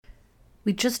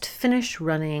We just finished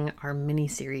running our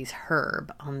mini-series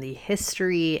Herb on the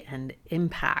history and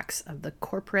impacts of the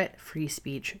corporate free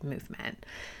speech movement.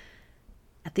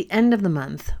 At the end of the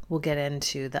month, we'll get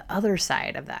into the other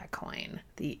side of that coin,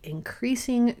 the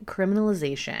increasing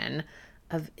criminalization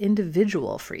of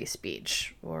individual free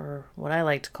speech, or what I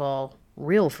like to call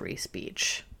real free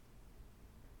speech.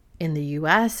 In the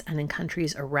US and in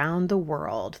countries around the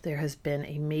world, there has been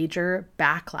a major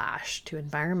backlash to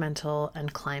environmental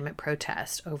and climate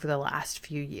protest over the last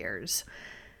few years.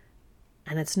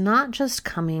 And it's not just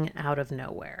coming out of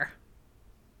nowhere.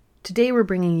 Today, we're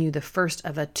bringing you the first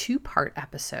of a two-part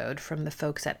episode from the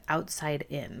folks at Outside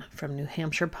In from New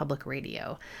Hampshire Public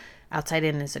Radio. Outside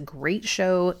In is a great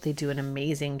show. They do an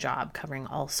amazing job covering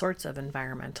all sorts of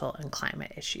environmental and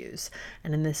climate issues.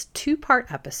 And in this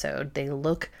two-part episode, they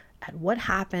look at what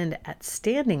happened at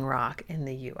Standing Rock in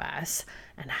the US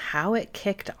and how it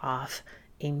kicked off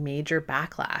a major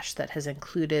backlash that has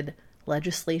included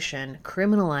legislation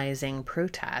criminalizing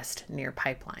protest near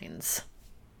pipelines.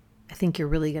 I think you're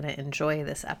really going to enjoy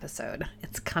this episode.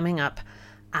 It's coming up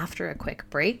after a quick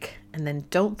break, and then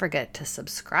don't forget to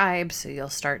subscribe so you'll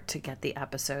start to get the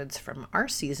episodes from our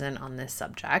season on this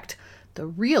subject, The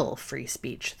Real Free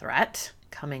Speech Threat,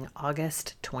 coming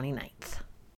August 29th.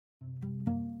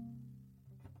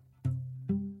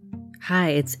 Hi,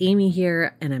 it's Amy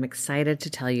here, and I'm excited to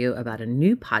tell you about a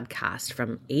new podcast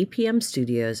from APM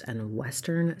Studios and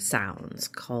Western Sounds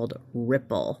called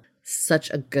Ripple. Such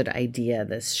a good idea,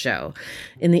 this show.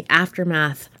 In the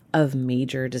aftermath of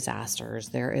major disasters,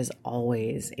 there is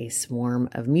always a swarm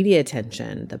of media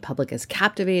attention. The public is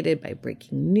captivated by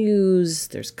breaking news,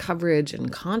 there's coverage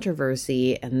and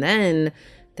controversy, and then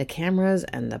the cameras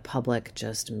and the public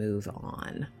just move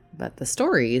on. But the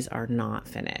stories are not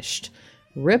finished.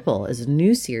 Ripple is a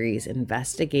new series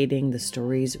investigating the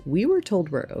stories we were told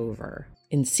were over.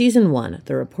 In season 1,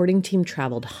 the reporting team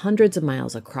traveled hundreds of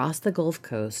miles across the Gulf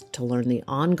Coast to learn the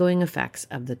ongoing effects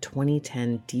of the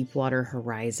 2010 Deepwater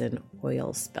Horizon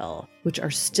oil spill, which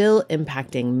are still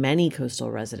impacting many coastal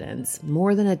residents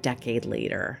more than a decade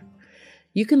later.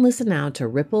 You can listen now to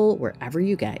Ripple wherever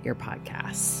you get your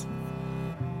podcasts.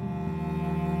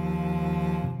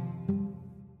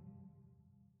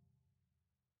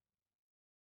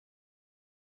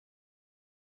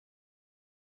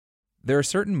 There are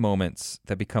certain moments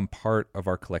that become part of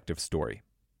our collective story.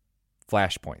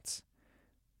 Flashpoints.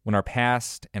 When our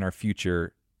past and our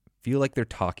future feel like they're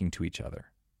talking to each other.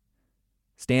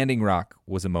 Standing Rock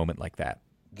was a moment like that.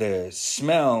 The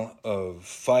smell of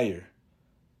fire,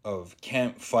 of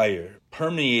campfire,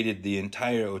 permeated the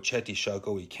entire Oceti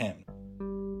Sakowin camp.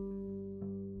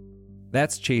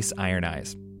 That's Chase Iron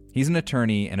Eyes. He's an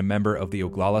attorney and a member of the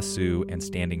Oglala Sioux and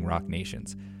Standing Rock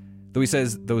Nations. Though he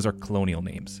says those are colonial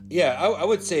names. Yeah, I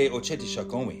would say Oceti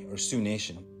Sakowin, or Sioux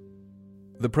Nation.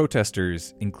 The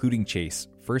protesters, including Chase,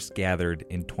 first gathered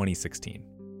in 2016.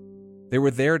 They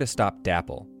were there to stop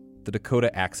DAPL, the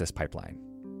Dakota Access Pipeline,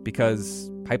 because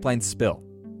pipelines spill,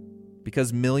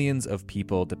 because millions of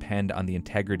people depend on the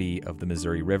integrity of the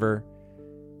Missouri River,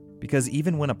 because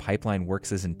even when a pipeline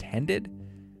works as intended,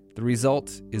 the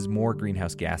result is more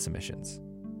greenhouse gas emissions.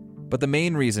 But the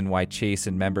main reason why Chase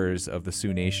and members of the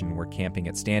Sioux Nation were camping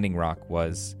at Standing Rock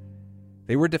was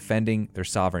they were defending their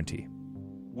sovereignty.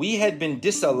 We had been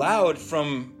disallowed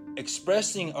from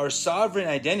expressing our sovereign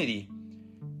identity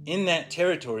in that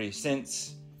territory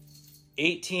since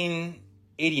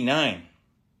 1889.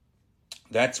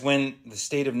 That's when the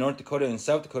state of North Dakota and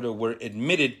South Dakota were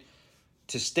admitted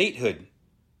to statehood.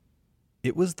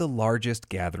 It was the largest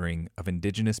gathering of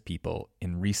indigenous people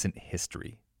in recent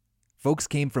history. Folks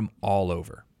came from all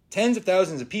over. Tens of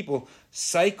thousands of people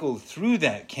cycled through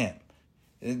that camp.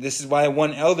 This is why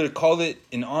one elder called it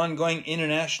an ongoing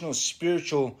international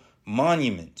spiritual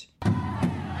monument.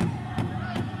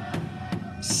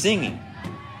 Singing.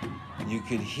 You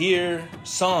could hear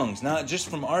songs, not just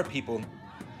from our people.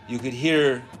 You could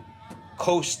hear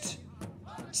Coast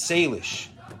Salish,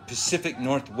 Pacific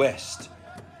Northwest.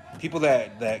 People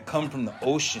that come from the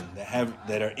ocean,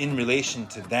 that are in relation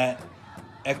to that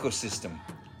ecosystem.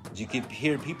 You could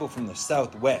hear people from the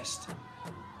Southwest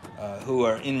who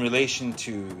are in relation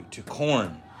to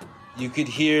corn. You could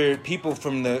hear people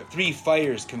from the Three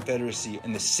Fires Confederacy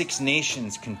and the Six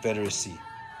Nations Confederacy.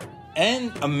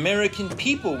 And American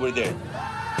people were there.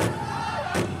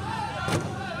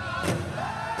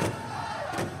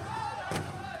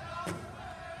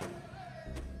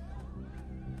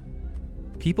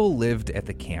 People lived at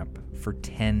the camp for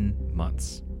 10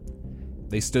 months.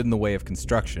 They stood in the way of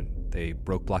construction. They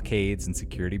broke blockades and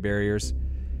security barriers.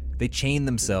 They chained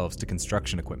themselves to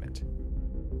construction equipment.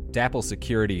 DAPL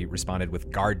security responded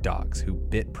with guard dogs who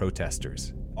bit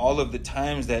protesters. All of the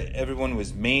times that everyone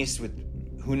was maced with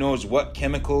who knows what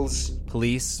chemicals.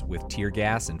 Police with tear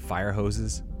gas and fire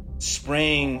hoses.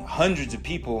 Spraying hundreds of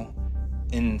people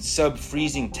in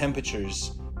sub-freezing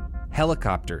temperatures.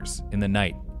 Helicopters in the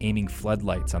night aiming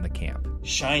floodlights on the camp.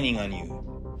 Shining on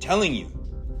you, telling you,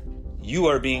 you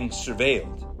are being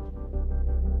surveilled.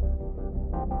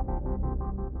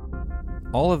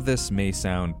 All of this may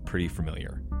sound pretty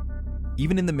familiar.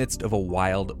 Even in the midst of a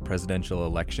wild presidential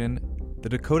election, the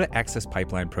Dakota Access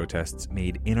Pipeline protests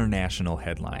made international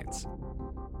headlines.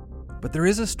 But there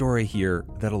is a story here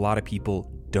that a lot of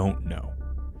people don't know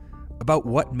about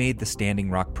what made the Standing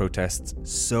Rock protests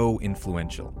so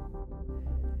influential,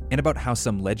 and about how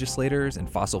some legislators and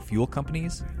fossil fuel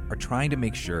companies are trying to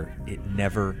make sure it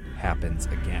never happens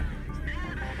again.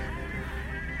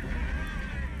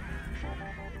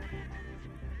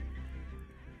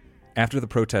 After the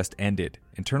protest ended,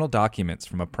 internal documents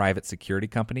from a private security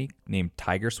company named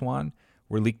Tigerswan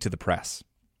were leaked to the press.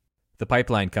 The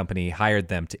pipeline company hired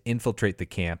them to infiltrate the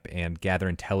camp and gather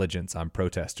intelligence on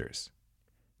protesters.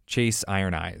 Chase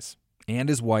Iron Eyes and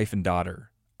his wife and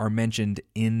daughter are mentioned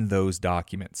in those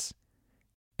documents.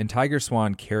 And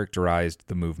Tigerswan characterized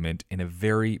the movement in a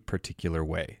very particular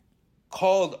way.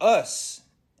 Called us,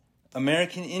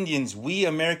 American Indians, we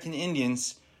American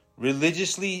Indians,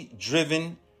 religiously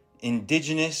driven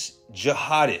indigenous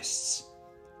jihadists.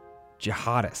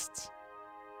 Jihadists.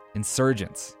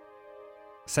 Insurgents.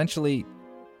 Essentially,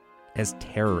 as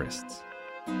terrorists.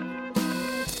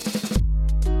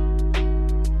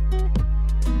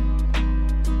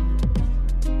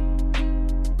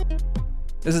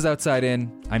 This is Outside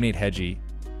In. I'm Nate Hedgie.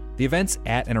 The events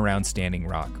at and around Standing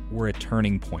Rock were a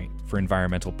turning point for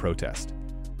environmental protest.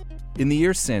 In the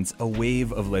years since, a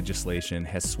wave of legislation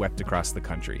has swept across the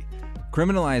country,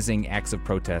 criminalizing acts of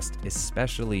protest,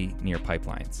 especially near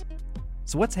pipelines.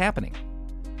 So what's happening?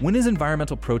 When is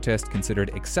environmental protest considered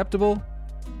acceptable,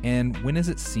 and when is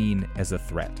it seen as a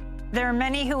threat? There are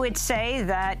many who would say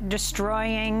that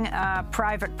destroying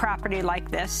private property like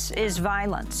this is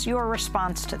violence. Your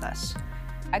response to this?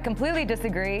 I completely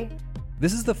disagree.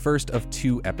 This is the first of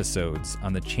 2 episodes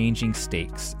on the changing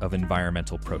stakes of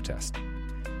environmental protest.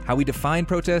 How we define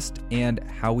protest and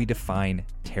how we define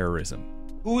terrorism.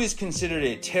 Who is considered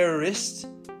a terrorist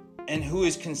and who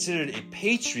is considered a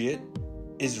patriot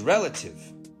is relative.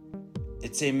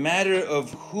 It's a matter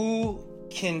of who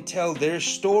can tell their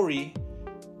story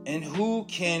and who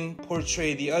can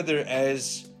portray the other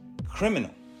as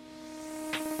criminal.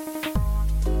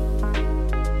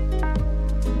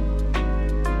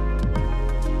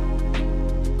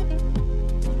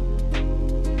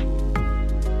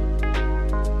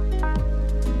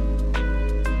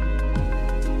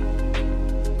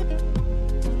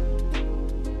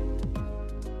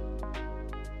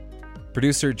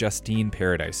 Producer Justine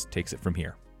Paradise takes it from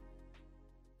here.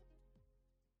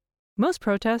 Most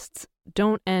protests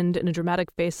don't end in a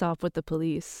dramatic face-off with the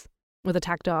police, with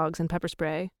attack dogs and pepper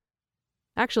spray.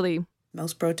 Actually,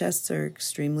 most protests are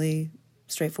extremely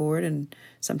straightforward and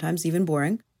sometimes even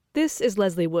boring. This is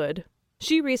Leslie Wood.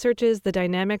 She researches the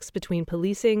dynamics between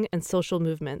policing and social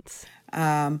movements.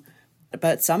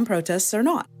 But some protests are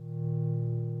not.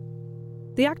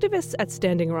 The activists at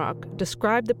Standing Rock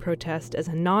describe the protest as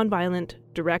a nonviolent,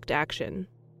 direct action.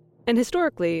 And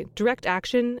historically, direct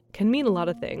action can mean a lot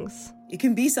of things. It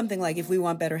can be something like, if we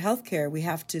want better health care, we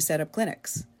have to set up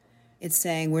clinics. It's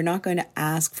saying we're not going to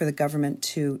ask for the government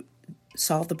to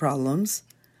solve the problems.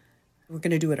 We're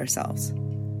going to do it ourselves.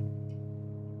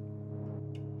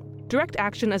 Direct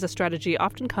action as a strategy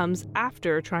often comes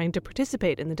after trying to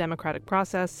participate in the democratic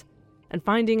process and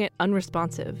finding it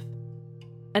unresponsive.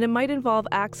 And it might involve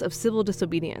acts of civil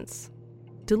disobedience,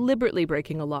 deliberately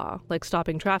breaking a law, like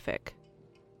stopping traffic.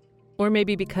 Or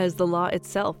maybe because the law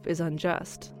itself is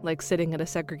unjust, like sitting at a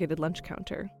segregated lunch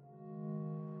counter.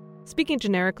 Speaking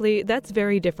generically, that's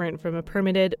very different from a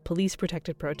permitted,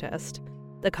 police-protected protest,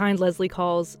 the kind Leslie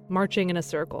calls marching in a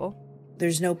circle.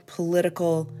 There's no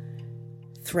political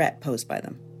threat posed by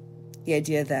them. The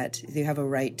idea that they have a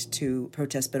right to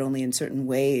protest, but only in certain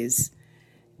ways,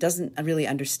 doesn't really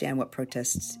understand what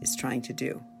protest is trying to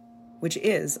do, which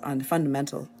is, on the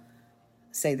fundamental,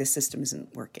 say the system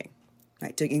isn't working,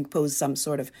 right? To impose some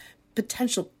sort of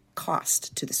potential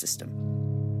cost to the system.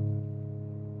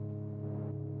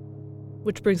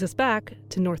 Which brings us back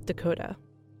to North Dakota.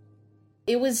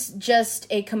 It was just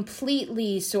a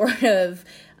completely sort of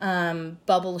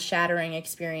bubble-shattering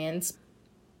experience.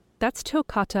 That's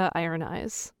Tokata Iron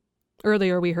Eyes.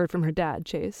 Earlier we heard from her dad,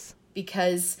 Chase.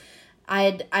 Because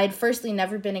I'd firstly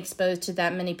never been exposed to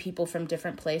that many people from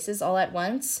different places all at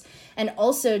once. And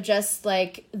also just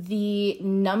like the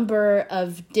number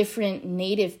of different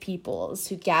Native peoples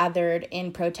who gathered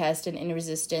in protest and in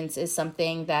resistance is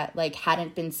something that like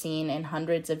hadn't been seen in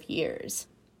hundreds of years.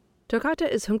 Tokata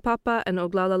is Hunkpapa and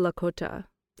Oglala Lakota,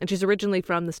 and she's originally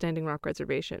from the Standing Rock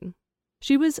Reservation.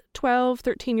 She was 12,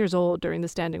 13 years old during the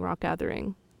Standing Rock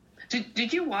gathering.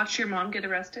 Did you watch your mom get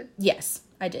arrested? Yes,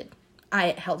 I did.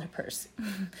 I held her purse.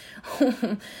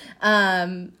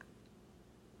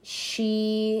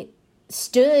 She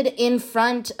stood in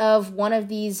front of one of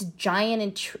these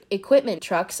giant equipment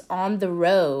trucks on the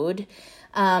road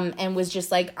and was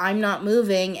just like, I'm not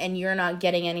moving and you're not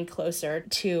getting any closer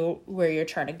to where you're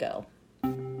trying to go.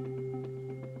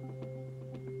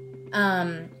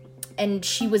 And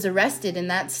she was arrested, and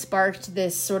that sparked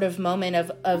this sort of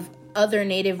moment of other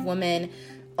Native women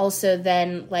also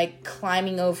then like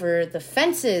climbing over the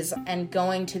fences and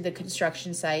going to the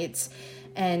construction sites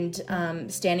and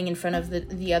standing in front of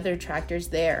the other tractors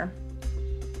there.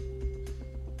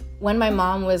 When my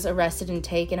mom was arrested and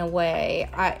taken away,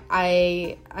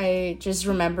 I just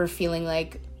remember feeling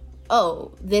like,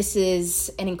 oh, this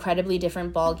is an incredibly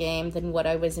different ballgame than what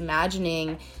I was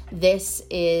imagining. This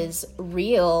is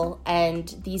real, and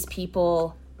these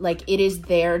people, like, it is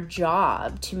their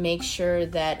job to make sure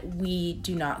that we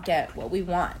do not get what we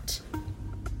want.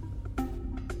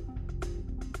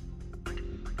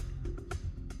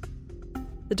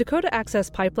 The Dakota Access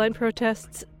Pipeline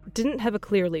protests didn't have a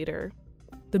clear leader.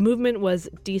 The movement was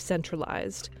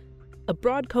decentralized. A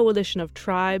broad coalition of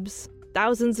tribes,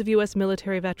 thousands of U.S.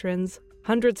 military veterans,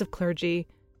 hundreds of clergy,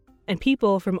 and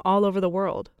people from all over the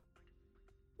world.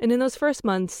 And in those first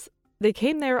months, they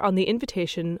came there on the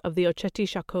invitation of the Oceti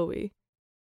Sakowin.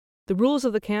 The rules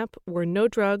of the camp were no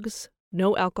drugs,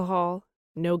 no alcohol,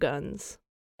 no guns.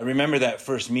 I remember that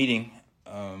first meeting,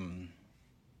 and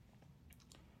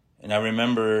I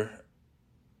remember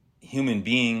human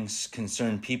beings,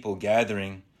 concerned people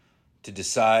gathering to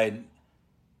decide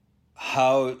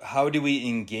how do we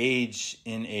engage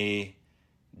in a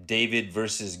David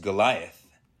versus Goliath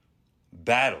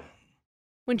battle.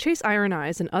 When Chase Iron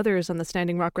Eyes and others on the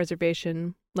Standing Rock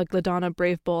Reservation, like LaDonna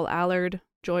Brave Bull Allard,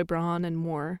 Joy Braun, and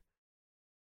more,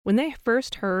 when they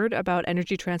first heard about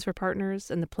Energy Transfer Partners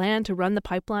and the plan to run the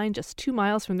pipeline just 2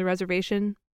 miles from the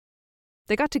reservation,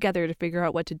 they got together to figure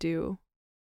out what to do.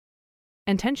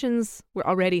 And tensions were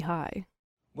already high.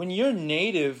 When you're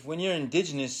Native, when you're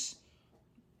Indigenous,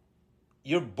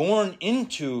 you're born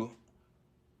into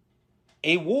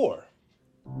a war.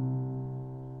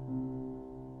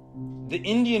 The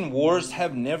Indian wars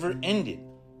have never ended.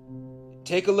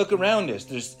 Take a look around us.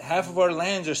 There's half of our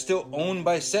lands are still owned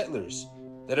by settlers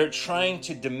that are trying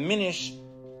to diminish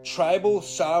tribal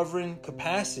sovereign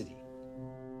capacity.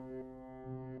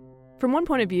 From one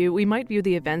point of view, we might view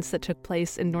the events that took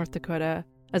place in North Dakota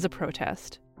as a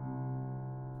protest.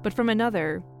 But from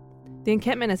another, the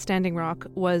encampment at Standing Rock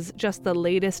was just the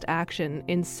latest action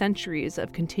in centuries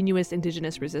of continuous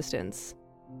Indigenous resistance.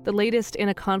 The latest in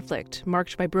a conflict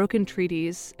marked by broken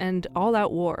treaties and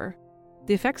all-out war,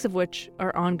 the effects of which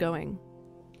are ongoing.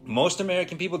 Most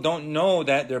American people don't know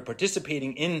that they're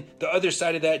participating in the other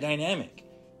side of that dynamic.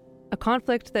 A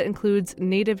conflict that includes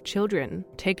Native children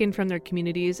taken from their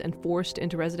communities and forced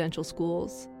into residential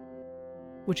schools,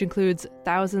 which includes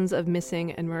thousands of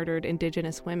missing and murdered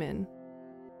Indigenous women.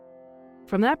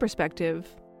 From that perspective,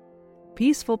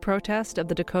 peaceful protest of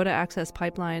the Dakota Access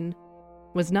Pipeline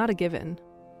was not a given.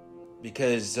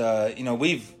 Because,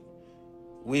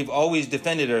 we've always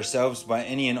defended ourselves by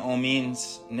any and all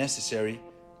means necessary.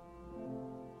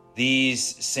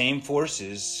 These same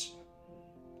forces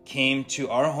came to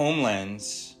our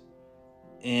homelands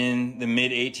in the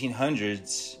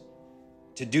mid-1800s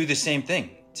to do the same thing,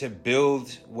 to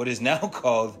build what is now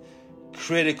called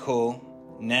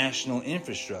critical national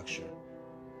infrastructure.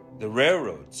 The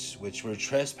railroads, which were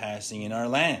trespassing in our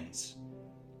lands.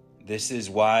 This is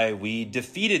why we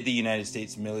defeated the United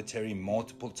States military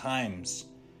multiple times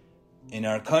in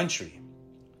our country.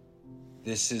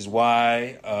 This is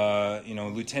why,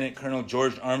 Lieutenant Colonel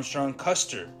George Armstrong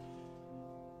Custer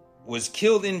was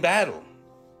killed in battle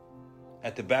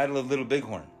at the Battle of Little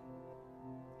Bighorn.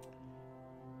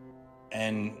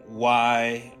 And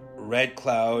why Red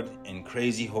Cloud and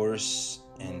Crazy Horse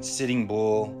and Sitting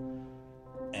Bull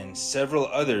and several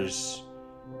others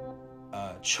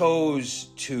chose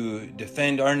to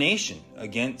defend our nation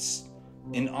against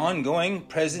an ongoing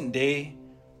present-day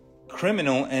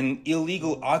criminal and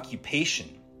illegal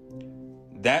occupation.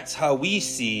 That's how we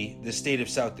see the state of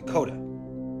South Dakota.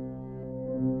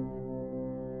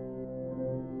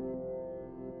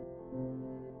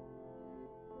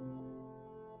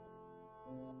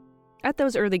 at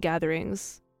those early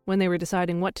gatherings, when they were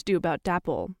deciding what to do about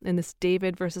DAPL in this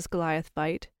David versus Goliath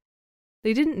fight,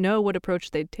 they didn't know what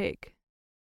approach they'd take.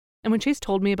 And when Chase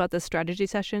told me about this strategy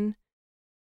session,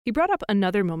 he brought up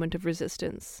another moment of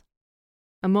resistance,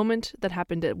 a moment that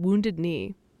happened at Wounded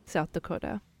Knee, South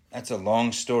Dakota. That's a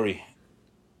long story.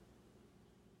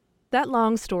 That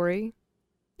long story,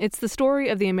 it's the story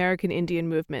of the American Indian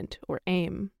Movement, or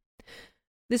AIM.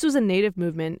 This was a Native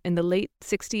movement in the late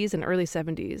 60s and early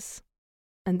 70s,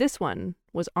 and this one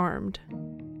was armed.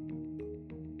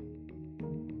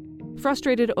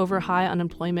 Frustrated over high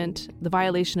unemployment, the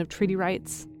violation of treaty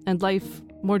rights, and life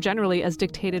more generally as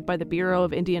dictated by the Bureau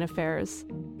of Indian Affairs,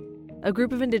 a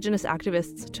group of indigenous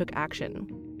activists took action.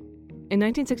 In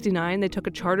 1969, they took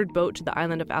a chartered boat to the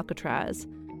island of Alcatraz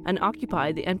and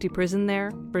occupied the empty prison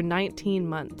there for 19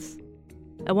 months.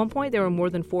 At one point, there were more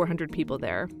than 400 people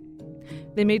there.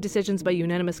 They made decisions by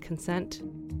unanimous consent.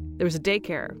 There was a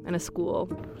daycare and a school.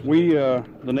 We, the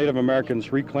Native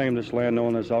Americans, reclaimed this land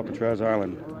known as Alcatraz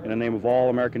Island in the name of all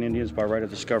American Indians by right of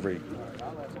discovery.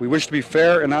 We wish to be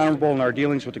fair and honorable in our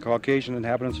dealings with the Caucasian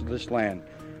inhabitants of this land,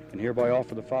 and hereby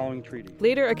offer the following treaty.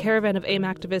 Later, a caravan of AIM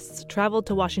activists traveled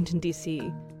to Washington,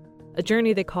 D.C., a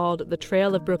journey they called the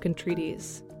Trail of Broken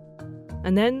Treaties.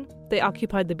 And then they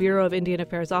occupied the Bureau of Indian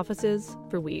Affairs offices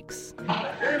for weeks.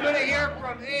 Anybody here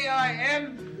from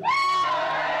AIM?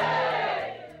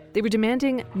 They were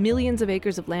demanding millions of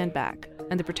acres of land back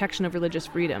and the protection of religious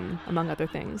freedom, among other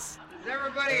things. Is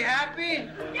everybody happy?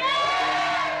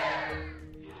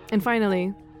 And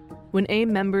finally, when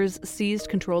AIM members seized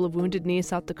control of Wounded Knee,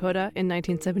 South Dakota in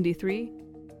 1973,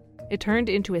 it turned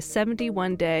into a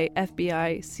 71-day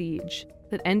FBI siege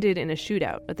that ended in a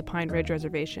shootout at the Pine Ridge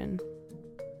Reservation,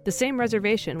 the same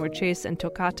reservation where Chase and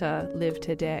Tokata live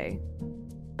today.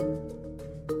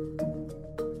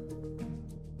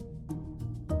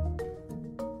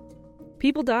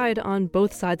 People died on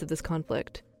both sides of this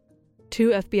conflict, 2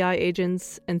 FBI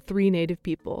agents and 3 Native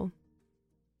people.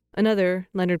 Another,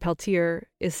 Leonard Peltier,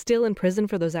 is still in prison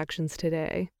for those actions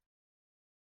today.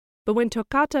 But when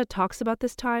Tokata talks about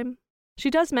this time, she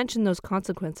does mention those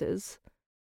consequences,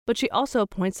 but she also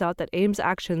points out that AIM's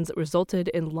actions resulted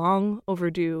in long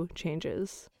overdue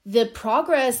changes. The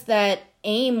progress that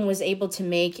AIM was able to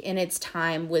make in its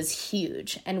time was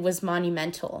huge and was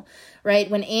monumental, right?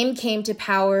 When AIM came to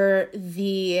power,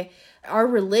 our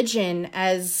religion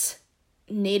as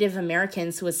Native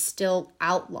Americans was still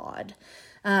outlawed.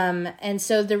 And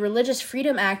so the Religious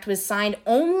Freedom Act was signed.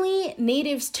 Only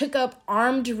Natives took up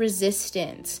armed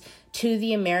resistance to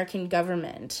the American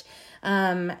government.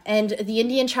 And the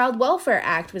Indian Child Welfare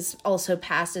Act was also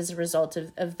passed as a result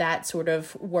of that sort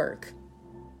of work.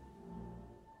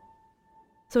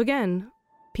 So again,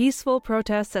 peaceful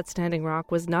protests at Standing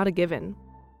Rock was not a given.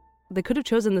 They could have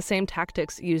chosen the same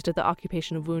tactics used at the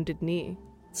occupation of Wounded Knee.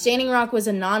 Standing Rock was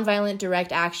a nonviolent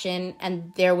direct action,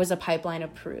 and there was a pipeline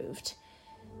approved.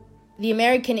 The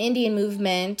American Indian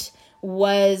Movement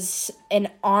was an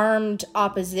armed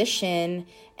opposition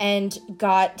and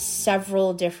got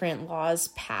several different laws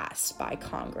passed by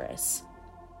Congress.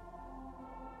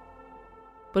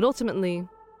 But ultimately,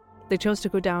 they chose to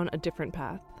go down a different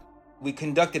path. We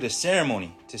conducted a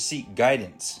ceremony to seek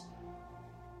guidance.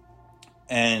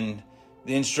 And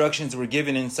the instructions were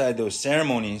given inside those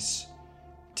ceremonies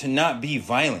to not be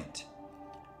violent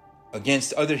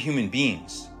against other human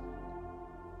beings.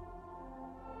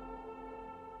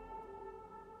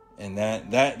 And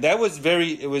that was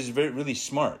really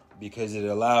smart, because it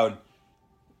allowed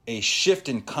a shift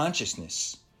in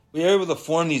consciousness. We were able to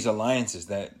form these alliances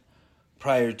that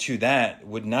prior to that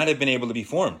would not have been able to be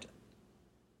formed.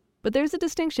 But there's a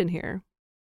distinction here.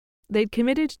 They'd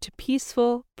committed to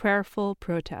peaceful, prayerful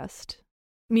protest,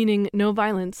 meaning no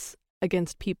violence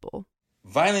against people.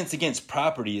 Violence against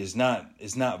property is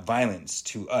not violence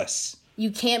to us. You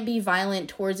can't be violent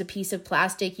towards a piece of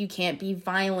plastic. You can't be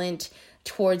violent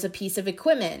towards a piece of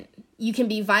equipment. You can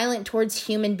be violent towards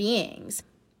human beings.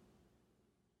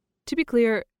 To be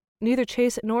clear, neither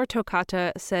Chase nor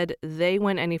Tokata said they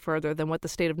went any further than what the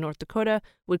state of North Dakota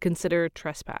would consider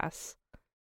trespass.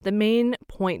 The main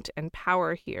point and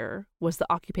power here was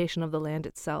the occupation of the land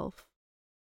itself.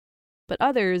 But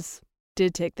others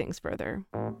did take things further.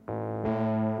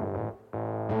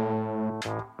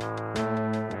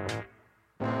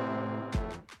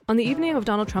 On the evening of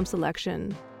Donald Trump's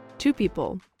election, 2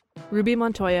 people, Ruby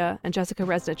Montoya and Jessica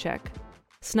Resnicek,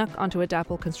 snuck onto a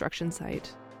DAPL construction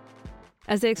site.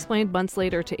 As they explained months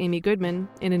later to Amy Goodman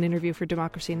in an interview for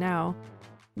Democracy Now!,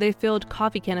 they filled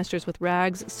coffee canisters with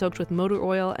rags soaked with motor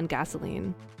oil and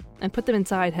gasoline and put them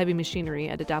inside heavy machinery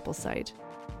at a DAPL site.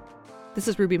 This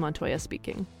is Ruby Montoya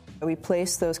speaking. We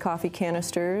place those coffee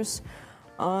canisters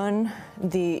on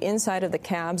the inside of the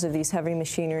cabs of these heavy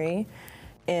machinery,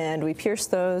 and we pierce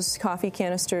those coffee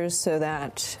canisters so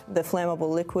that the flammable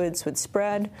liquids would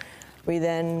spread. We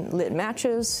then lit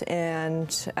matches and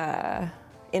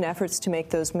in efforts to make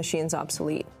those machines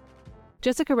obsolete.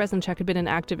 Jessica Reznicek had been an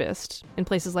activist in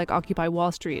places like Occupy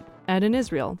Wall Street and in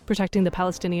Israel, protecting the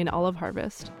Palestinian olive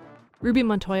harvest. Ruby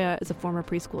Montoya is a former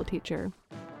preschool teacher.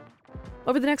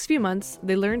 Over the next few months,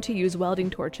 they learned to use welding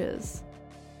torches.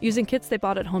 Using kits they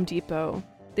bought at Home Depot,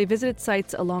 they visited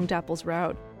sites along Dappel's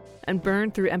route and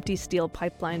burned through empty steel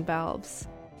pipeline valves.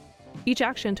 Each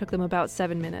action took them about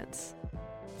 7 minutes.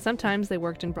 Sometimes they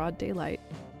worked in broad daylight.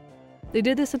 They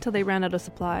did this until they ran out of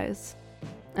supplies.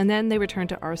 And then they returned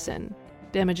to arson,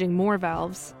 damaging more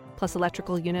valves, plus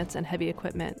electrical units and heavy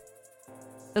equipment.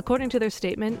 According to their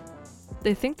statement,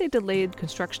 they think they delayed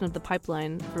construction of the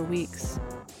pipeline for weeks.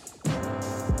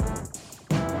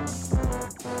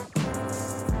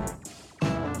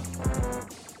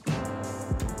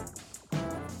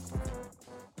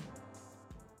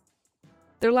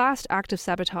 Their last act of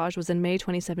sabotage was in May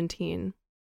 2017,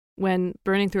 when,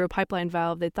 burning through a pipeline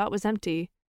valve they thought was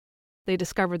empty, they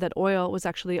discovered that oil was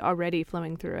actually already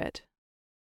flowing through it.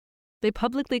 They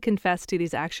publicly confessed to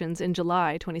these actions in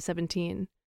July 2017,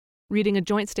 reading a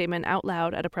joint statement out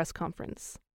loud at a press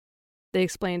conference. They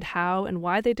explained how and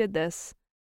why they did this,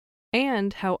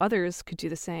 and how others could do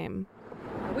the same.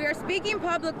 We are speaking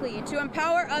publicly to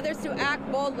empower others to act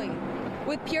boldly,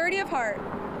 with purity of heart,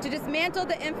 to dismantle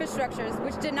the infrastructures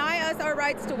which deny us our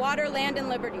rights to water, land, and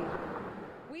liberty.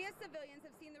 We as civilians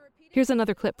have seen the repeated... Here's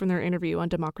another clip from their interview on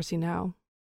Democracy Now!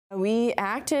 We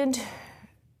acted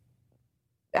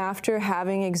after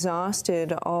having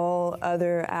exhausted all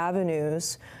other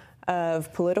avenues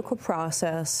of political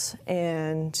process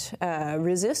and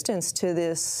resistance to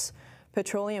this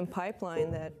petroleum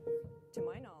pipeline that, to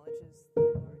my knowledge, is the largest in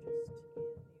the United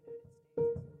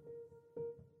States.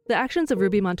 The actions of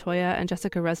Ruby Montoya and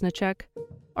Jessica Reznicek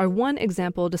are one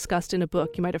example discussed in a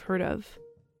book you might have heard of,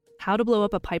 How to Blow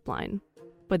Up a Pipeline,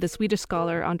 by the Swedish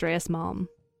scholar Andreas Malm.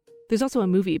 There's also a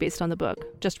movie based on the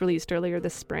book, just released earlier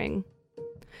this spring.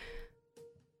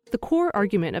 The core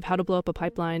argument of How to Blow Up a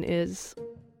Pipeline is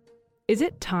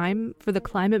it time for the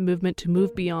climate movement to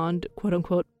move beyond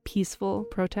quote-unquote peaceful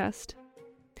protest?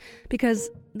 Because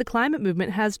the climate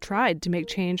movement has tried to make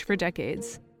change for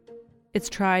decades. It's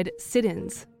tried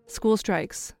sit-ins, school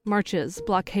strikes, marches,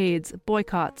 blockades,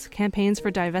 boycotts, campaigns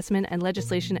for divestment and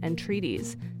legislation and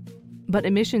treaties. But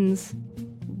emissions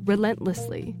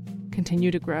relentlessly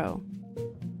continue to grow.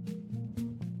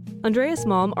 Andreas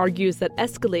Malm argues that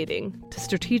escalating to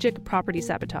strategic property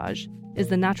sabotage is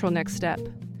the natural next step,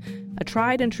 a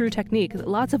tried and true technique that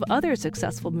lots of other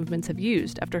successful movements have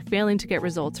used after failing to get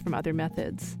results from other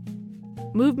methods.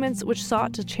 Movements which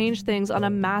sought to change things on a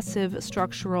massive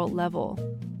structural level,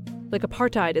 like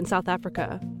apartheid in South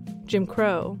Africa, Jim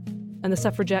Crow, and the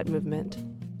suffragette movement.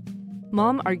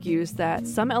 Malm argues that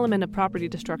some element of property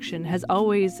destruction has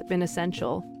always been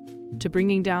essential to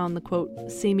bringing down the, quote,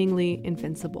 seemingly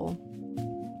invincible.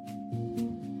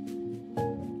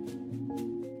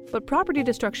 But property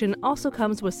destruction also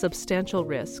comes with substantial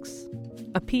risks.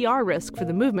 A PR risk for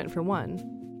the movement, for one.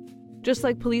 Just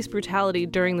like police brutality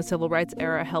during the civil rights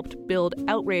era helped build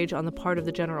outrage on the part of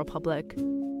the general public,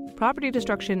 property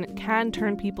destruction can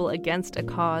turn people against a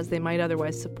cause they might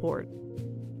otherwise support.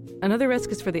 Another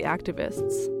risk is for the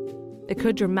activists. It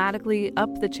could dramatically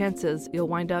up the chances you'll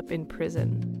wind up in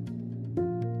prison.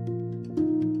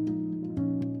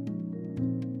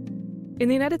 In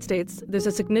the United States, there's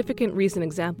a significant recent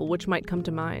example which might come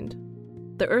to mind: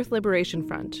 the Earth Liberation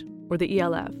Front, or the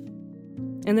ELF.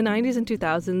 In the 90s and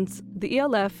 2000s, the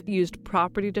ELF used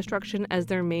property destruction as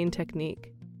their main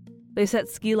technique. They set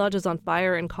ski lodges on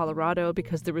fire in Colorado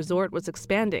because the resort was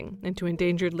expanding into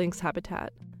endangered lynx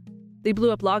habitat. They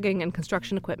blew up logging and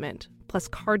construction equipment, plus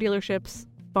car dealerships,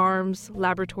 farms,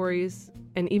 laboratories,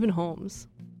 and even homes.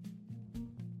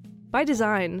 By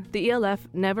design, the ELF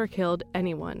never killed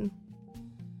anyone,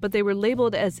 but they were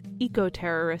labeled as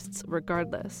eco-terrorists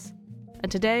regardless.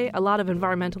 And today, a lot of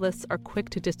environmentalists are quick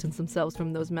to distance themselves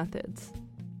from those methods.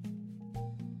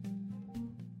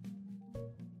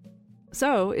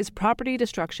 So, is property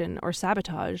destruction or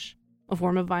sabotage a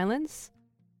form of violence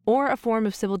or a form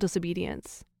of civil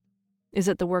disobedience? Is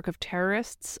it the work of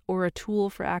terrorists or a tool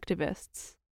for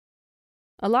activists?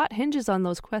 A lot hinges on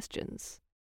those questions.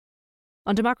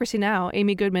 On Democracy Now!,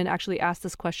 Amy Goodman actually asked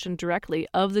this question directly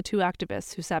of the two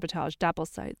activists who sabotaged Dappel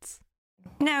sites.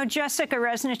 Now, Jessica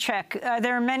Reznicek,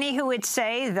 there are many who would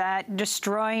say that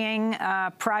destroying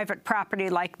private property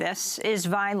like this is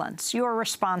violence. Your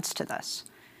response to this?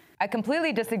 I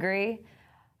completely disagree.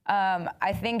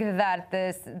 I think that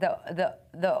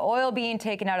the oil being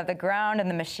taken out of the ground and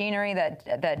the machinery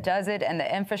that does it and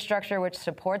the infrastructure which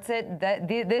supports it,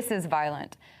 this is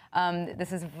violent.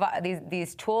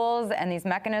 These tools and these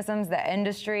mechanisms that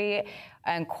industry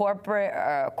and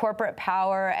corporate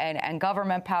power and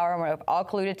government power have all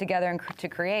colluded together to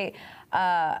create.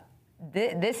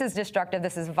 This is destructive.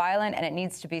 This is violent, and it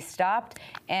needs to be stopped.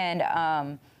 And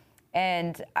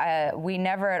we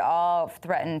never at all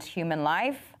threatened human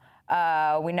life.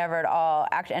 We never at all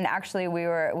actually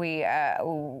we're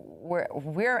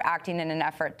acting in an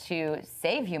effort to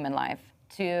save human life,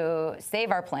 to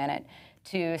save our planet,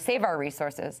 to save our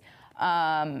resources,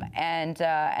 and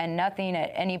nothing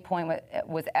at any point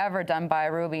was ever done by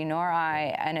Ruby nor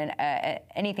I, and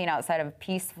anything outside of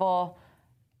peaceful,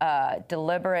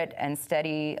 deliberate, and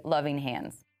steady, loving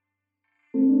hands.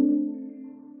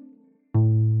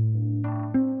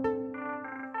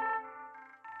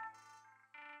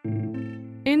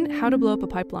 In How to Blow Up a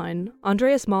Pipeline,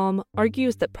 Andreas Malm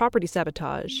argues that property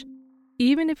sabotage,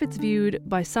 even if it's viewed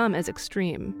by some as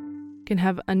extreme, can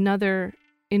have another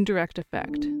indirect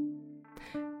effect.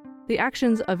 The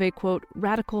actions of a, quote,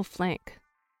 radical flank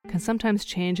can sometimes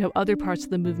change how other parts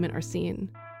of the movement are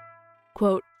seen.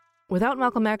 Quote, without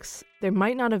Malcolm X, there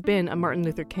might not have been a Martin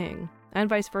Luther King, and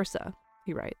vice versa,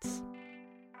 he writes.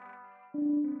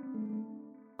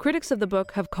 Critics of the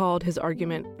book have called his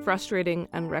argument frustrating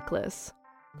and reckless,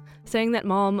 saying that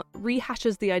Malm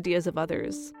rehashes the ideas of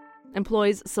others,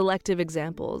 employs selective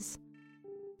examples,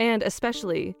 and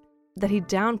especially that he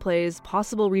downplays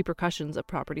possible repercussions of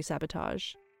property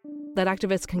sabotage, that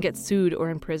activists can get sued or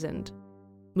imprisoned,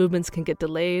 movements can get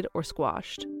delayed or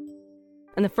squashed.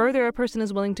 And the further a person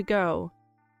is willing to go,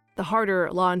 the harder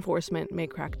law enforcement may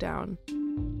crack down.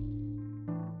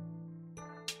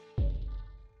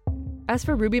 As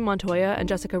for Ruby Montoya and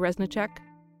Jessica Reznicek,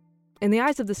 in the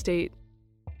eyes of the state,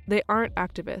 they aren't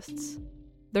activists.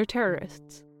 They're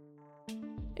terrorists.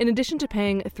 In addition to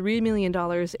paying $3 million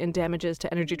in damages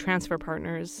to Energy Transfer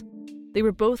Partners, they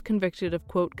were both convicted of,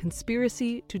 quote,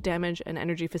 conspiracy to damage an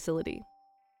energy facility.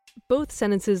 Both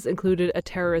sentences included a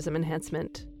terrorism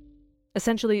enhancement,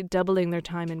 essentially doubling their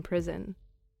time in prison.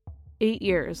 8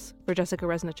 years for Jessica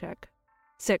Reznicek,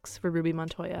 6 for Ruby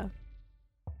Montoya.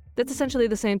 That's essentially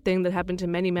the same thing that happened to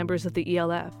many members of the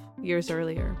ELF years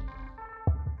earlier.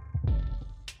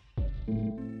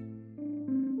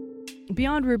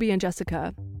 Beyond Ruby and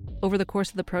Jessica, over the course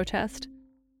of the protest,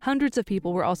 hundreds of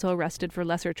people were also arrested for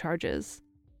lesser charges.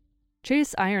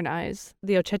 Chase Iron Eyes,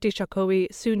 the Ocheti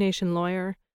Shakowi Sioux Nation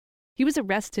lawyer, he was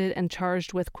arrested and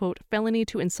charged with, quote, felony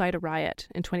to incite a riot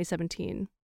in 2017.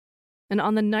 And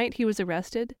on the night he was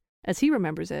arrested, as he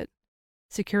remembers it,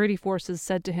 security forces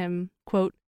said to him,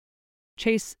 quote,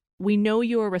 Chase, we know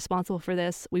you are responsible for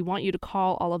this. We want you to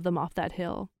call all of them off that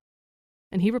hill.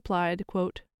 And he replied,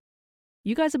 quote,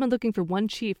 you guys have been looking for one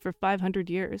chief for 500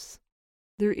 years.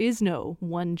 There is no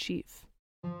one chief.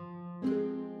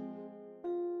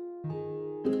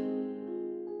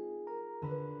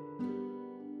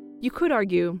 You could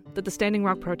argue that the Standing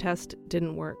Rock protest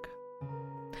didn't work.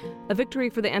 A victory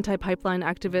for the anti-pipeline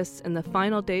activists in the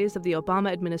final days of the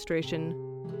Obama administration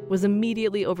was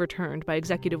immediately overturned by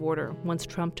executive order once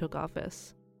Trump took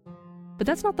office. But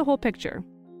that's not the whole picture.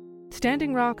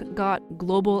 Standing Rock got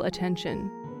global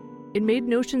attention. It made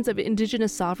notions of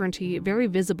indigenous sovereignty very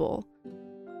visible.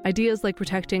 Ideas like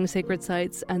protecting sacred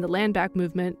sites and the land back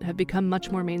movement have become much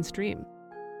more mainstream.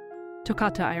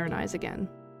 Tokata Iron Eyes again.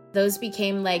 Those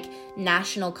became like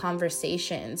national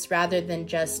conversations rather than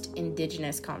just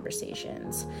indigenous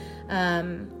conversations.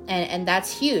 And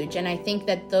that's huge. And I think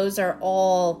that those are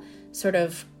all sort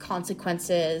of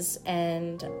consequences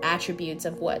and attributes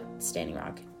of what Standing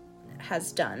Rock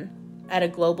has done at a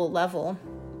global level.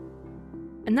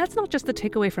 And that's not just the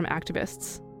takeaway from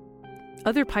activists.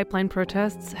 Other pipeline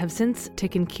protests have since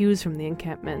taken cues from the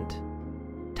encampment.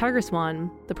 Tiger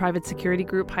Swan, the private security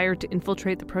group hired to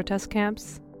infiltrate the protest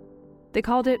camps, they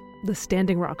called it the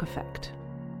Standing Rock effect.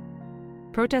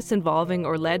 Protests involving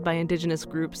or led by indigenous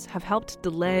groups have helped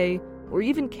delay or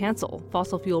even cancel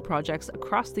fossil fuel projects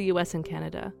across the US and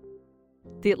Canada.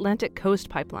 The Atlantic Coast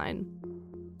Pipeline,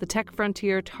 the Tech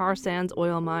Frontier tar sands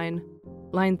oil mine,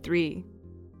 Line 3,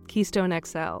 Keystone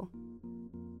XL.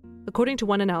 According to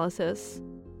one analysis,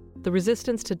 the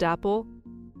resistance to DAPL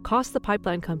cost the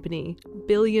pipeline company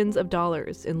billions of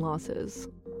dollars in losses.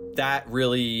 That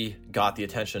really got the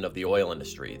attention of the oil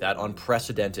industry, that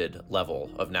unprecedented level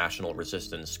of national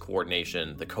resistance,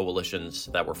 coordination, the coalitions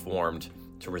that were formed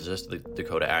to resist the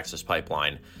Dakota Access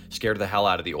Pipeline, scared the hell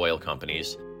out of the oil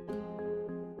companies.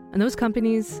 And those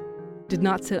companies did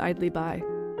not sit idly by.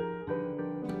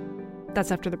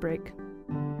 That's after the break.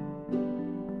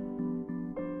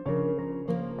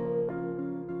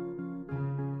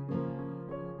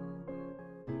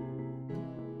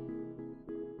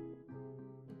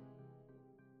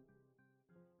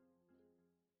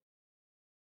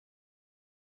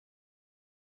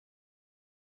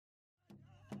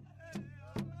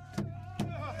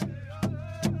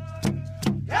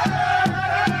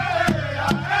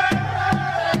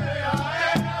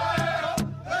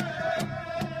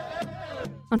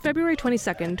 On February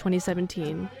 22nd,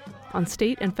 2017, on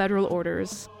state and federal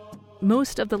orders,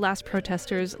 most of the last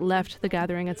protesters left the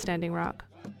gathering at Standing Rock,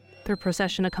 their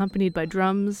procession accompanied by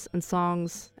drums and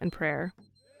songs and prayer.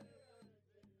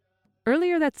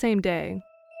 Earlier that same day,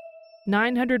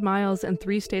 900 miles and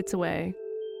 3 states away,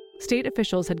 state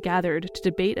officials had gathered to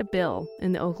debate a bill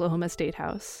in the Oklahoma State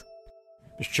House.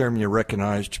 Mr. Chairman, you're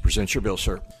recognized to present your bill,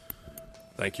 sir.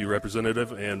 Thank you,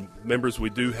 Representative. And members,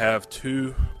 we do have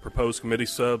 2 proposed committee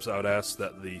subs. I would ask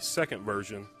that the second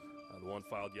version, the one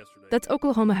filed yesterday... That's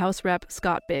Oklahoma House Rep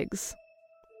Scott Biggs.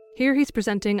 Here he's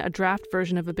presenting a draft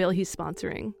version of a bill he's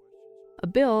sponsoring. A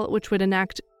bill which would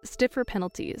enact stiffer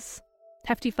penalties,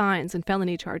 hefty fines and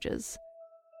felony charges,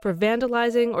 for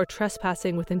vandalizing or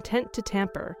trespassing with intent to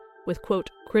tamper with, quote,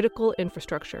 critical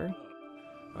infrastructure.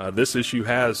 This issue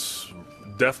has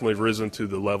definitely risen to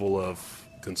the level of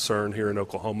concern here in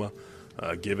Oklahoma,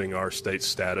 giving our state's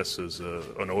status as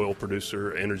an oil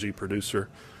producer, energy producer,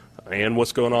 and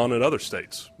what's going on in other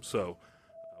states.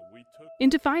 In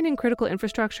defining critical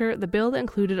infrastructure, the bill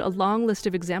included a long list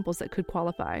of examples that could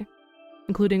qualify,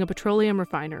 including a petroleum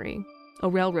refinery, a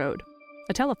railroad,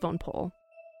 a telephone pole.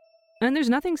 And there's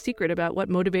nothing secret about what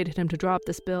motivated him to draw up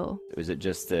this bill. Was it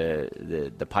just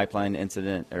the pipeline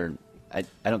incident, or I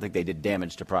don't think they did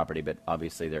damage to property, but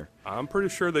obviously they're... I'm pretty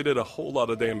sure they did a whole lot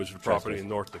of damage to property in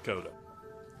North Dakota.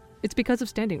 It's because of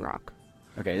Standing Rock.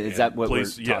 Okay, is that what we're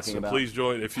talking yes, about? Please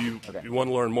join. If you want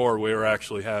to learn more, we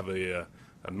actually have a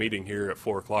meeting here at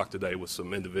 4 o'clock today with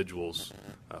some individuals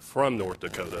from North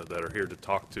Dakota that are here to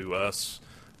talk to us,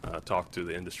 talk to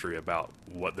the industry about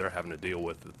what they're having to deal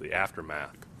with at the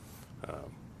aftermath.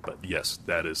 But yes,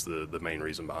 that is the main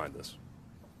reason behind this.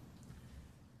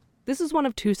 This is one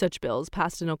of 2 such bills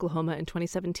passed in Oklahoma in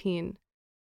 2017.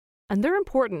 And they're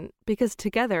important because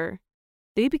together,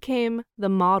 they became the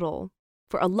model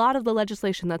for a lot of the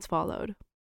legislation that's followed.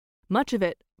 Much of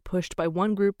it pushed by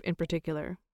one group in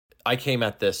particular. I came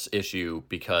at this issue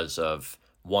because of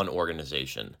one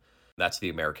organization. That's the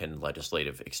American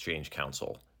Legislative Exchange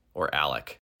Council, or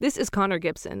ALEC. This is Connor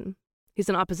Gibson. He's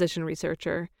an opposition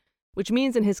researcher, which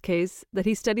means in his case that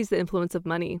he studies the influence of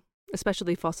money,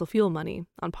 especially fossil fuel money,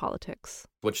 on politics.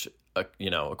 Which,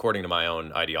 according to my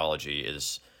own ideology,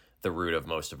 is the root of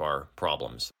most of our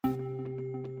problems.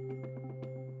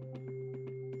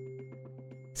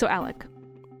 So ALEC.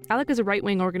 ALEC is a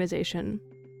right-wing organization,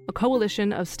 a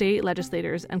coalition of state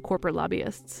legislators and corporate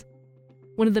lobbyists.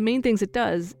 One of the main things it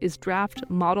does is draft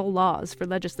model laws for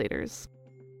legislators.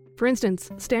 For instance,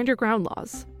 stand your ground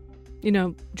laws.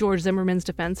 George Zimmerman's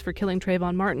defense for killing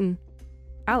Trayvon Martin.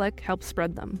 ALEC helps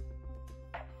spread them.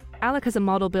 ALEC has a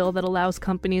model bill that allows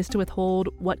companies to withhold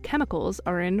what chemicals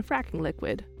are in fracking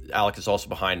liquid. ALEC is also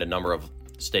behind a number of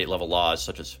state-level laws,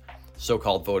 such as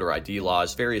so-called voter ID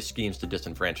laws, various schemes to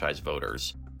disenfranchise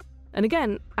voters. And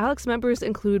again, ALEC's members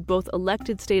include both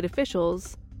elected state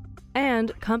officials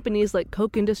and companies like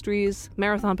Koch Industries,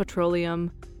 Marathon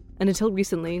Petroleum, and until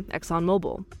recently,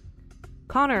 ExxonMobil.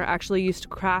 Connor actually used to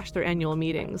crash their annual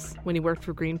meetings when he worked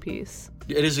for Greenpeace.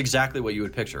 It is exactly what you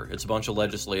would picture. It's a bunch of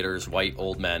legislators, white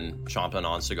old men, chomping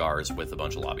on cigars with a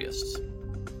bunch of lobbyists.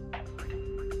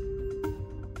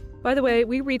 By the way,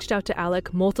 we reached out to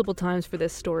ALEC multiple times for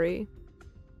this story.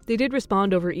 They did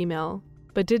respond over email,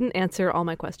 but didn't answer all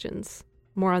my questions.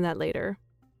 More on that later.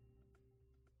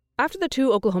 After the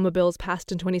 2 Oklahoma bills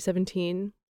passed in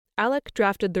 2017, ALEC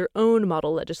drafted their own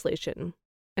model legislation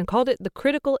and called it the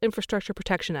Critical Infrastructure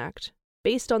Protection Act,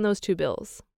 based on those 2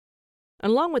 bills.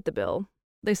 And along with the bill,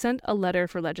 they sent a letter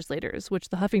for legislators, which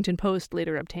the Huffington Post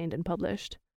later obtained and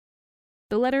published.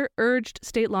 The letter urged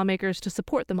state lawmakers to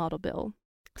support the model bill,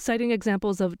 citing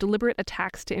examples of deliberate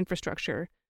attacks to infrastructure,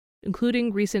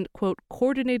 including recent, quote,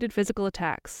 coordinated physical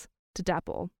attacks to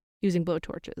DAPL using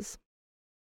blowtorches.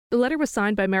 The letter was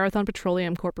signed by Marathon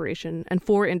Petroleum Corporation and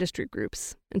 4 industry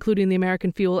groups, including the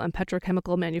American Fuel and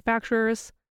Petrochemical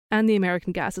Manufacturers and the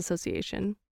American Gas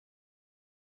Association.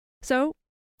 So,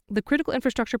 the Critical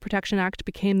Infrastructure Protection Act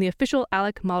became the official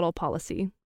ALEC model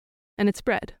policy, and it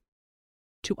spread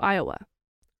to Iowa,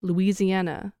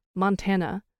 Louisiana,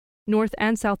 Montana, North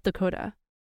and South Dakota,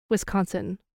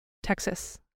 Wisconsin,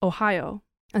 Texas, Ohio,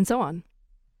 and so on.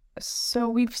 So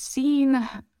we've seen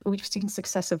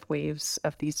successive waves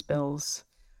of these bills,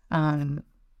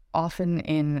 often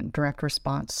in direct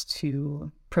response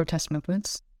to protest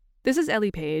movements. This is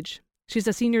Ellie Page. She's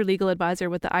a senior legal advisor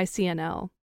with the ICNL,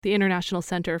 the International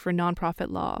Center for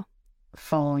Nonprofit Law.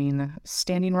 Following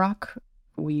Standing Rock,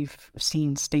 we've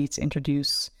seen states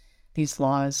introduce these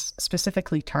laws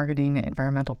specifically targeting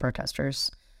environmental protesters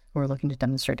who are looking to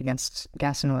demonstrate against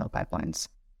gas and oil pipelines.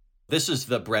 This is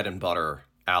the bread and butter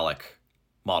ALEC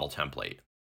model template.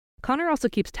 Connor also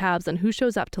keeps tabs on who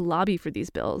shows up to lobby for these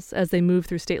bills as they move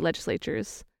through state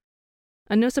legislatures.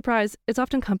 And no surprise, it's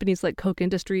often companies like Koch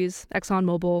Industries,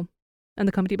 ExxonMobil, and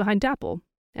the company behind DAPL,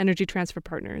 Energy Transfer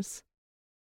Partners.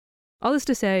 All this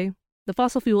to say, the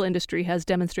fossil fuel industry has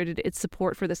demonstrated its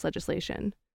support for this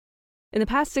legislation. In the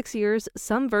past 6 years,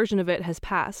 some version of it has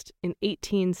passed in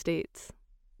 18 states.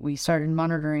 We started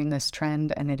monitoring this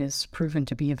trend, and it has proven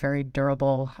to be a very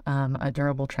durable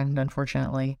trend,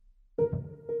 unfortunately.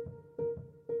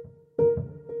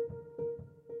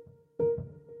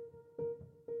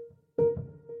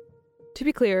 To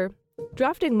be clear,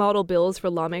 drafting model bills for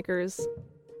lawmakers,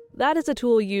 that is a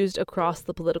tool used across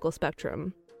the political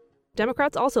spectrum.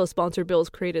 Democrats also sponsor bills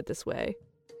created this way.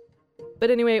 But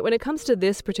anyway, when it comes to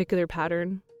this particular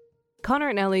pattern, Connor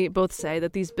and Ellie both say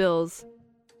that these bills,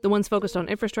 the ones focused on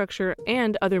infrastructure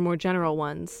and other more general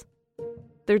ones,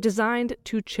 they're designed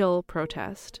to chill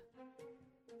protest.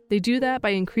 They do that by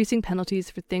increasing penalties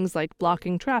for things like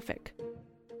blocking traffic.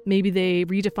 Maybe they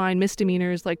redefine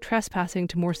misdemeanors like trespassing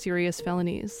to more serious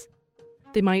felonies.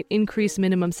 They might increase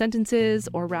minimum sentences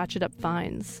or ratchet up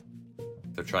fines.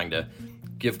 They're trying to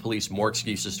give police more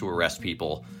excuses to arrest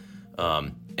people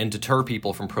and deter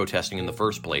people from protesting in the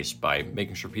first place by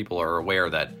making sure people are aware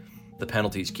that the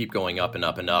penalties keep going up and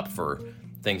up and up for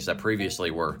things that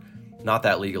previously were not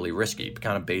that legally risky,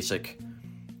 kind of basic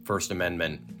First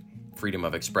Amendment freedom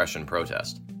of expression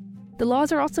protest. The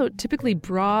laws are also typically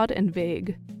broad and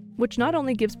vague, which not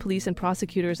only gives police and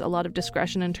prosecutors a lot of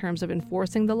discretion in terms of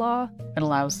enforcing the law, it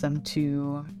allows them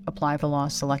to apply the law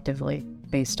selectively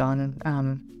based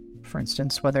on, for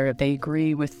instance, whether they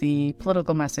agree with the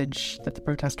political message that the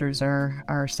protesters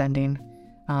are sending,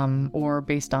 or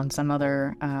based on some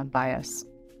other bias.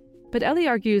 But Ellie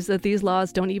argues that these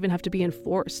laws don't even have to be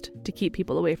enforced to keep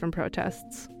people away from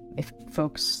protests. If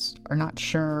folks are not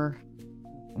sure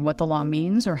what the law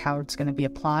means or how it's going to be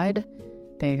applied,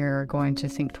 they are going to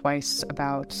think twice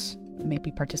about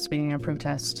maybe participating in a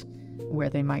protest where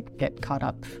they might get caught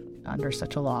up under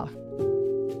such a law.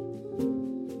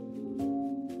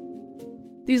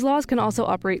 These laws can also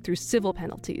operate through civil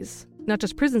penalties, not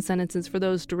just prison sentences for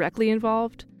those directly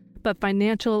involved, but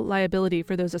financial liability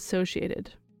for those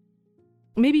associated.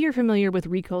 Maybe you're familiar with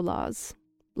RICO laws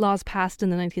passed in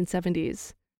the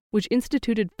 1970s, which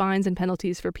instituted fines and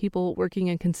penalties for people working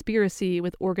in conspiracy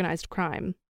with organized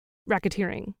crime,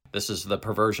 racketeering. This is the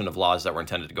perversion of laws that were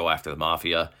intended to go after the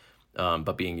mafia,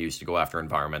 but being used to go after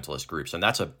environmentalist groups. And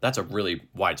that's a really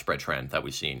widespread trend that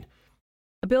we've seen.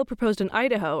 A bill proposed in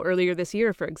Idaho earlier this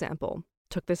year, for example,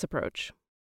 took this approach.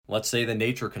 Let's say the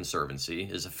Nature Conservancy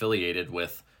is affiliated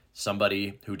with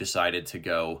somebody who decided to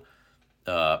go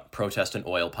protest an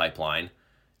oil pipeline,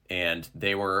 and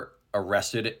they were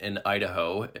arrested in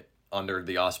Idaho under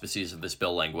the auspices of this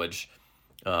bill language.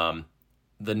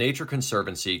 The Nature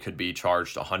Conservancy could be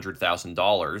charged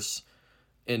 $100,000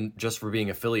 just for being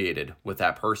affiliated with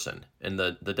that person. And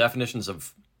the definitions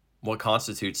of what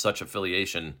constitutes such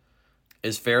affiliation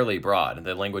is fairly broad.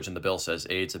 The language in the bill says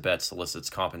aids, abets, solicits,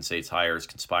 compensates, hires,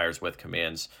 conspires with,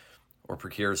 commands, or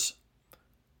procures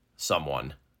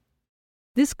someone.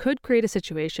 This could create a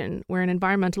situation where an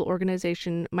environmental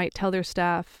organization might tell their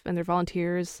staff and their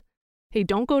volunteers, hey,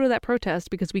 don't go to that protest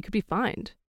because we could be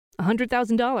fined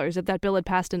 $100,000 if that bill had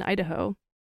passed in Idaho,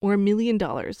 or $1 million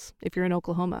if you're in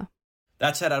Oklahoma.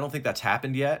 That said, I don't think that's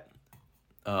happened yet,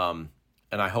 and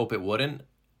I hope it wouldn't.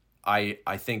 I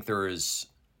think there is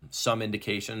some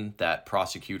indication that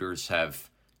prosecutors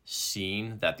have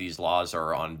seen that these laws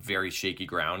are on very shaky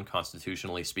ground,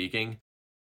 constitutionally speaking.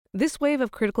 This wave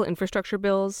of critical infrastructure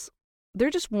bills,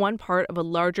 they're just one part of a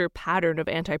larger pattern of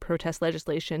anti-protest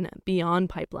legislation beyond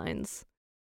pipelines.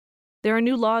 There are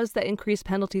new laws that increase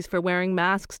penalties for wearing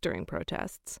masks during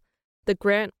protests, that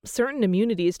grant certain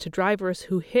immunities to drivers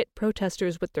who hit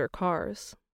protesters with their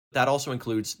cars. That also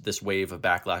includes this wave of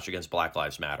backlash against Black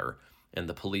Lives Matter and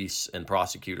the police and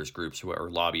prosecutors groups who are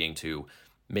lobbying to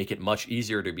make it much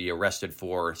easier to be arrested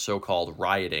for so-called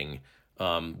rioting,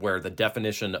 where the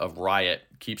definition of riot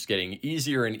keeps getting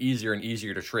easier and easier and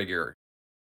easier to trigger.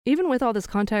 Even with all this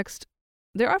context,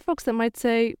 there are folks that might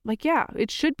say, yeah, it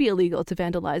should be illegal to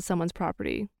vandalize someone's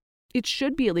property. it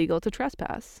should be illegal to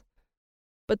trespass.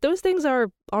 But those things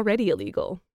are already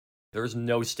illegal. There is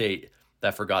no state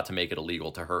that forgot to make it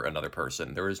illegal to hurt another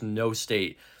person. There is no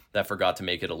state that forgot to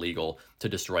make it illegal to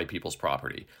destroy people's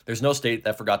property. There's no state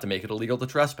that forgot to make it illegal to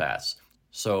trespass.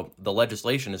 So the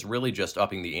legislation is really just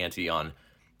upping the ante on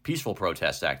peaceful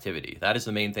protest activity. That is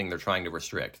the main thing they're trying to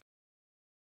restrict.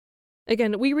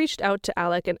 Again, we reached out to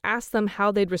ALEC and asked them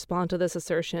how they'd respond to this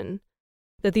assertion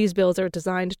that these bills are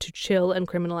designed to chill and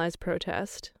criminalize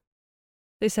protest.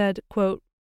 They said, quote,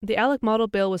 "The ALEC model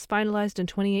bill was finalized in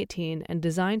 2018 and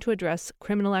designed to address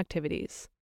criminal activities,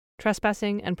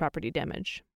 trespassing, and property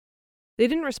damage." They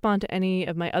didn't respond to any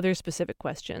of my other specific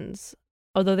questions,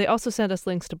 although they also sent us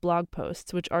links to blog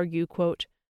posts which argue, quote,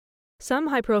 "Some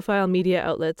high-profile media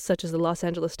outlets, such as the Los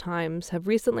Angeles Times, have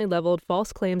recently leveled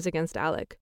false claims against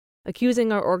ALEC,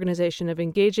 accusing our organization of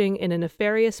engaging in a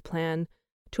nefarious plan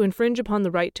to infringe upon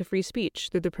the right to free speech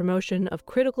through the promotion of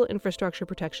critical infrastructure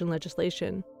protection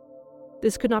legislation.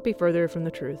 This could not be further from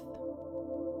the truth."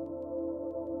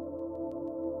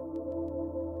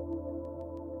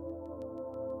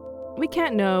 We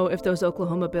can't know if those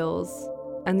Oklahoma bills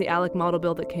and the ALEC model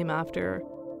bill that came after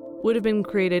would have been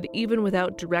created even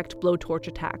without direct blowtorch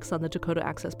attacks on the Dakota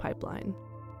Access Pipeline.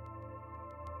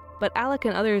 But ALEC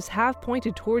and others have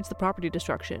pointed towards the property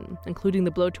destruction, including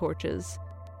the blowtorches,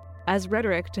 as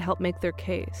rhetoric to help make their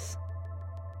case.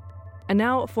 And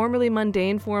now, formerly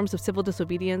mundane forms of civil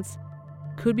disobedience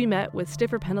could be met with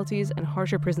stiffer penalties and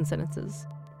harsher prison sentences.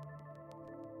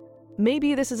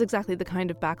 Maybe this is exactly the kind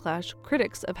of backlash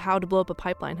critics of how to blow up a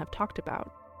pipeline have talked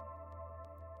about.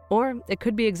 Or it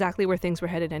could be exactly where things were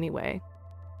headed anyway.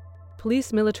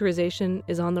 Police militarization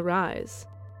is on the rise,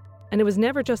 and it was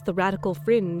never just the radical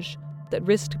fringe that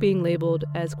risked being labeled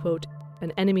as, quote,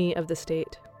 "an enemy of the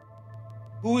state."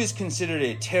 Who is considered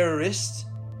a terrorist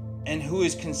and who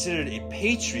is considered a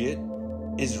patriot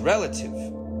is relative.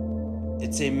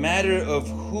 It's a matter of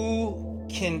who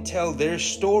can tell their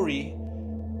story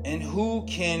and who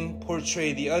can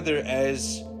portray the other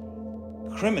as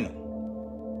criminal.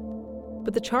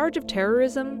 But the charge of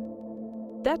terrorism,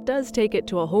 that does take it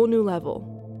to a whole new level.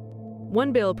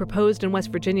 One bill proposed in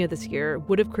West Virginia this year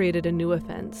would have created a new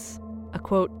offense, a,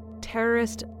 quote,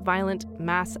 "terrorist violent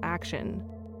mass action,"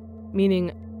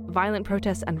 meaning violent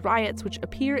protests and riots which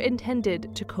appear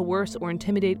intended to coerce or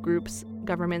intimidate groups,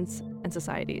 governments, and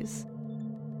societies.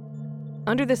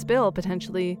 Under this bill,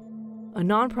 potentially, a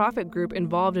nonprofit group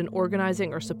involved in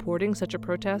organizing or supporting such a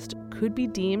protest could be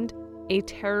deemed a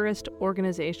terrorist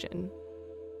organization.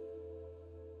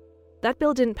 That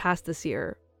bill didn't pass this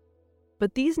year,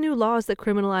 but these new laws that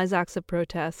criminalize acts of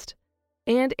protest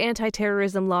and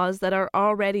anti-terrorism laws that are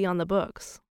already on the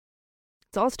books,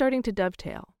 it's all starting to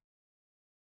dovetail.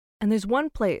 And there's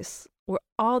one place where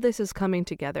all this is coming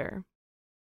together.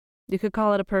 You could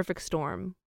call it a perfect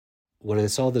storm. When I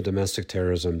saw the domestic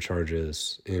terrorism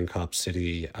charges in Cop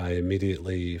City, I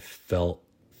immediately felt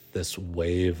this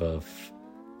wave of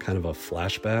kind of a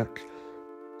flashback,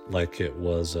 like it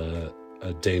was a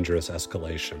dangerous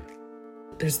escalation.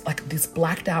 There's like these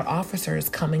blacked out officers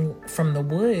coming from the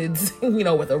woods,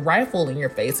 with a rifle in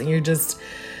your face, and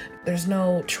there's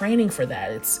no training for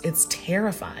that. It's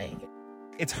terrifying.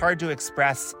 It's hard to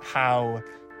express how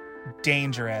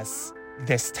dangerous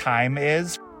this time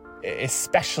is,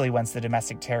 especially once the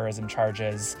domestic terrorism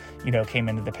charges, came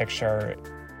into the picture.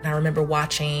 I remember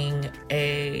watching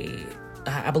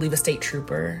I believe a state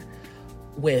trooper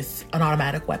with an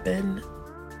automatic weapon,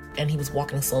 and he was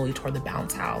walking slowly toward the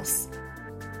bounce house.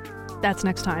 That's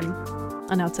next time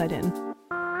on Outside In.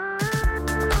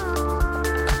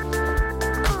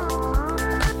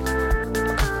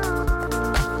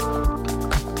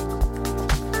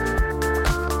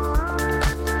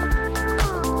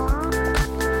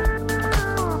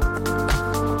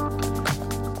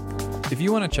 If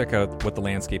you want to check out what the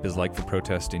landscape is like for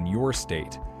protest in your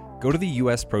state, go to the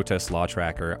U.S. Protest Law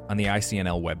Tracker on the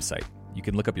ICNL website. You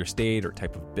can look up your state or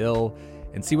type of bill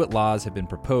and see what laws have been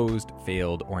proposed,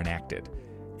 failed, or enacted.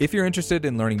 If you're interested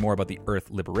in learning more about the Earth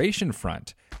Liberation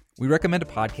Front, we recommend a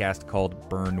podcast called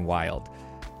Burn Wild.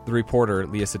 The reporter,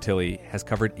 Leah Sottile, has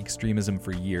covered extremism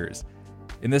for years.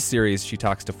 In this series, she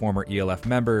talks to former ELF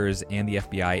members and the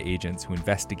FBI agents who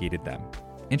investigated them.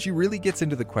 And she really gets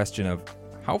into the question of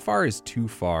how far is too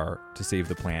far to save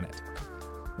the planet?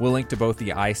 We'll link to both the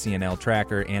ICNL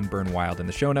Tracker and Burn Wild in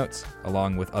the show notes,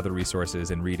 along with other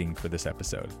resources and reading for this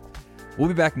episode. We'll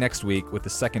be back next week with the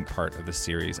second part of this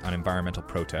series on environmental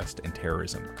protest and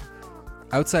terrorism.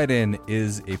 Outside In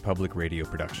is a public radio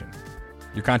production.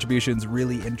 Your contributions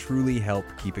really and truly help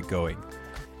keep it going.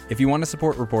 If you want to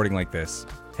support reporting like this,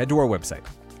 head to our website,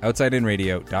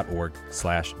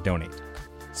 outsideinradio.org/donate.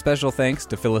 Special thanks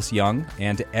to Phyllis Young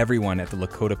and to everyone at the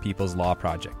Lakota People's Law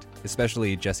Project,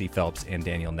 especially Jesse Phelps and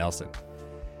Daniel Nelson.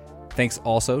 Thanks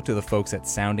also to the folks at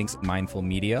Soundings Mindful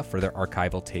Media for their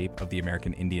archival tape of the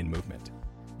American Indian movement.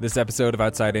 This episode of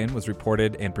Outside In was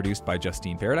reported and produced by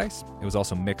Justine Paradise. It was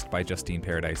also mixed by Justine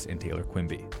Paradise and Taylor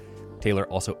Quimby. Taylor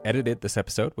also edited this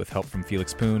episode with help from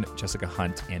Felix Poon, Jessica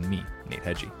Hunt, and me, Nate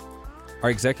Hedgie. Our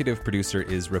executive producer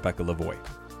is Rebecca Lavoie.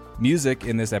 Music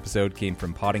in this episode came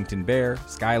from Poddington Bear,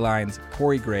 Skylines,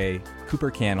 Corey Gray,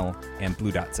 Cooper Cannell, and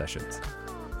Blue Dot Sessions.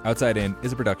 Outside In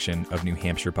is a production of New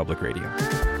Hampshire Public Radio.